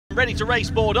Ready to race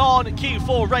board on,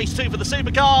 Q4 race 2 for the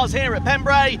Supercars here at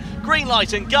Pembrey. Green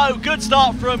light and go, good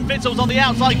start from Vittles on the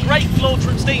outside, great launch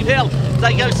from Steve Hill.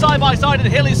 They go side by side and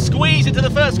Hill is squeezed into the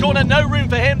first corner, no room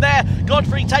for him there.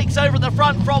 Godfrey takes over at the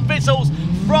front from Vittles,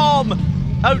 from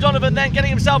O'Donovan then getting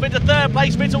himself into third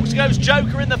place. Vittles goes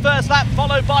Joker in the first lap,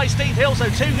 followed by Steve Hill. So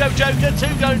 2 go Joker,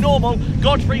 2 go normal.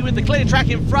 Godfrey with the clear track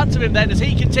in front of him then as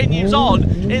he continues on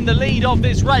in the lead of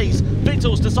this race.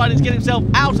 Vittles deciding to get himself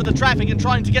out of the traffic and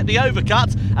trying to get the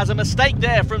overcut, as a mistake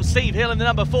there from Steve Hill in the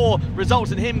number 4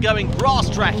 results in him going grass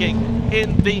tracking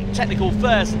in the technical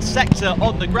first sector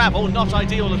on the gravel. Not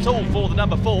ideal at all for the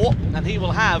number 4, and he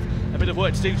will have a bit of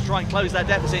work to do to try and close that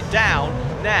deficit down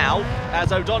now,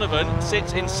 as O'Donovan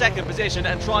sits in second position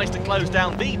and tries to close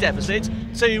down the deficit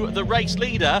to the race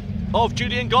leader of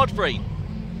Julian Godfrey.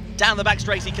 Down the back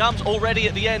straight he comes, already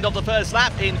at the end of the first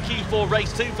lap in Q4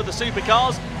 race 2 for the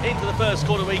Supercars. Into the first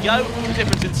corner we go. The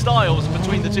difference in styles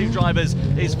between the two drivers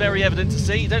is very evident to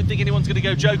see. Don't think anyone's going to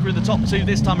go Joker in the top 2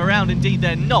 this time around, indeed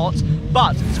they're not.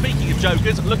 But speaking of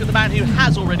Jokers, look at the man who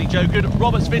has already Jokered,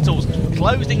 Robert Vittles,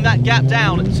 closing that gap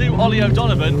down to Ollie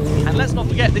O'Donovan. And let's not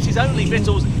forget, this is only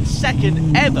Vittles'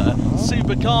 second ever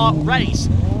Supercar race.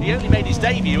 He only made his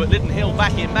debut at Linden Hill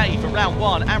back in May for round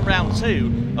 1 and round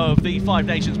 2 of the Five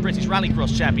Nations British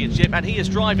Rallycross Championship, and he is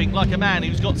driving like a man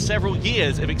who's got several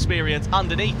years of experience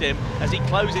underneath him as he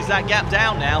closes that gap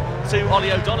down now to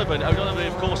Ollie O'Donovan. O'Donovan,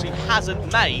 of course, who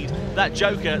hasn't made that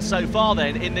Joker so far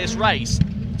then in this race.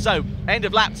 So, end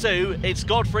of lap 2, it's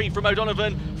Godfrey from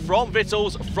O'Donovan, from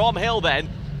Vittles, from Hill then.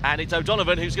 And it's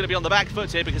O'Donovan who's going to be on the back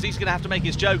foot here because he's going to have to make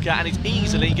his Joker, and he's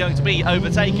easily going to be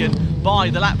overtaken by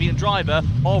the Latvian driver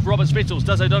of Robert Vittles.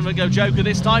 Does O'Donovan go Joker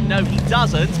this time? No, he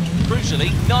doesn't.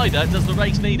 Crucially, neither does the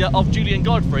race leader of Julian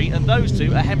Godfrey, and those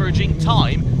two are hemorrhaging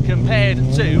time compared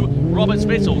to Robert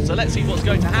Vittles. So let's see what's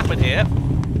going to happen here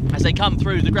as they come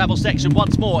through the gravel section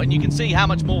once more, and you can see how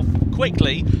much more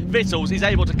quickly Vittles is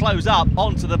able to close up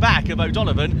onto the back of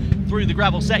O'Donovan through the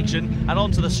gravel section and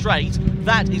onto the straight.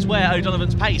 That is where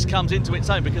O'Donovan's pace comes into its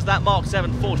own, because that Mark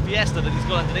 7 Ford Fiesta that he's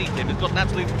got underneath him has got an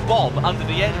absolute bomb under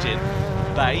the engine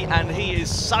bay, and he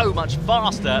is so much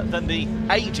faster than the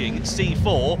ageing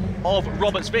C4 of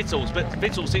Robert Vittles. But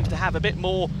Vittles seems to have a bit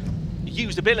more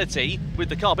usability with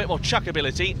the car, a bit more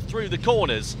chuckability through the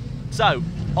corners. So,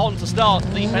 on to start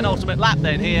the penultimate lap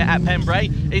then here at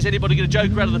Pembrey. Is anybody going to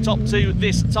Joker out of the top 2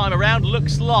 this time around?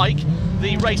 Looks like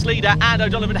the race leader and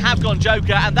O'Donovan have gone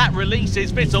Joker, and that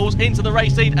releases Vittles into the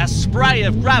race lead. A spray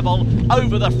of gravel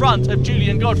over the front of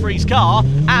Julian Godfrey's car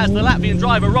as the Latvian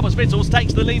driver Robert Vittles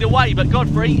takes the lead away. But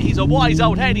Godfrey, he's a wise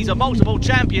old head, he's a multiple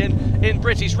champion in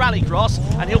British Rallycross,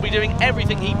 and he'll be doing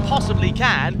everything he possibly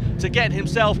can to get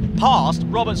himself past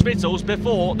Robert Vittles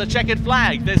before the checkered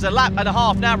flag. There's a lap and a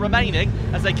half now remaining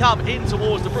as they come in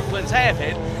towards the Brooklands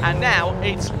hairpin, and now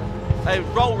it's a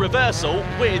role reversal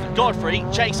with Godfrey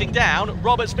chasing down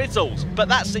Robert Vittles. But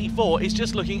that C4 is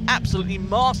just looking absolutely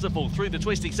masterful through the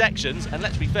twisty sections, and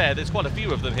let's be fair, there's quite a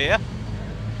few of them here.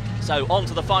 So on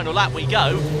to the final lap we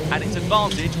go, and it's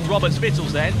advantage Robert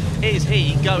Vittles then. Is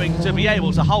he going to be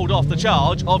able to hold off the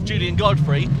charge of Julian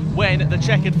Godfrey when the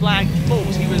checkered flag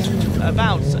falls? He was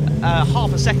about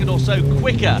half a second or so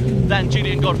quicker than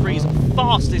Julian Godfrey's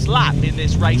fastest lap in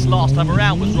this race last time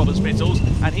around was Robert Vittles,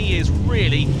 and he is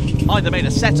really either made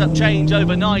a setup change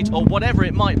overnight or whatever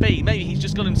it might be. Maybe he's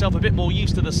just got himself a bit more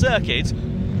used to the circuit.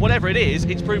 Whatever it is,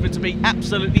 it's proven to be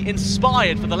absolutely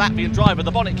inspired for the Latvian driver. The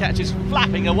bonnet catch is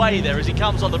flapping away there as he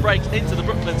comes on the brakes into the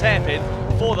Brooklands hairpin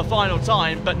for the final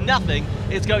time, but nothing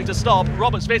is going to stop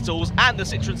Robert Vittles and the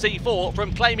Citroen C4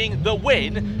 from claiming the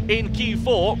win in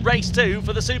Q4 race 2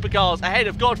 for the Supercars, ahead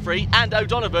of Godfrey and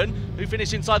O'Donovan, who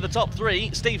finish inside the top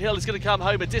 3. Steve Hill is going to come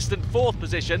home a distant 4th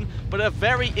position, but a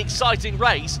very exciting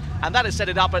race, and that has set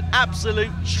it up an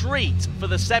absolute treat for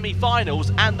the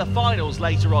semi-finals and the finals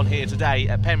later on here today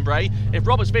at Pembrey. If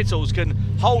Robert Vittles can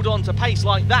hold on to pace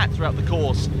like that throughout the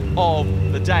course of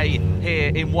the day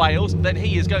here in Wales, then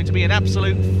he is going to be an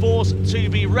absolute force to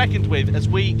be reckoned with as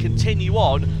we continue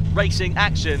on racing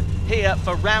action here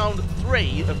for round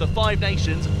 3 of the Five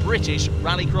Nations British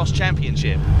Rallycross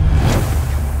Championship.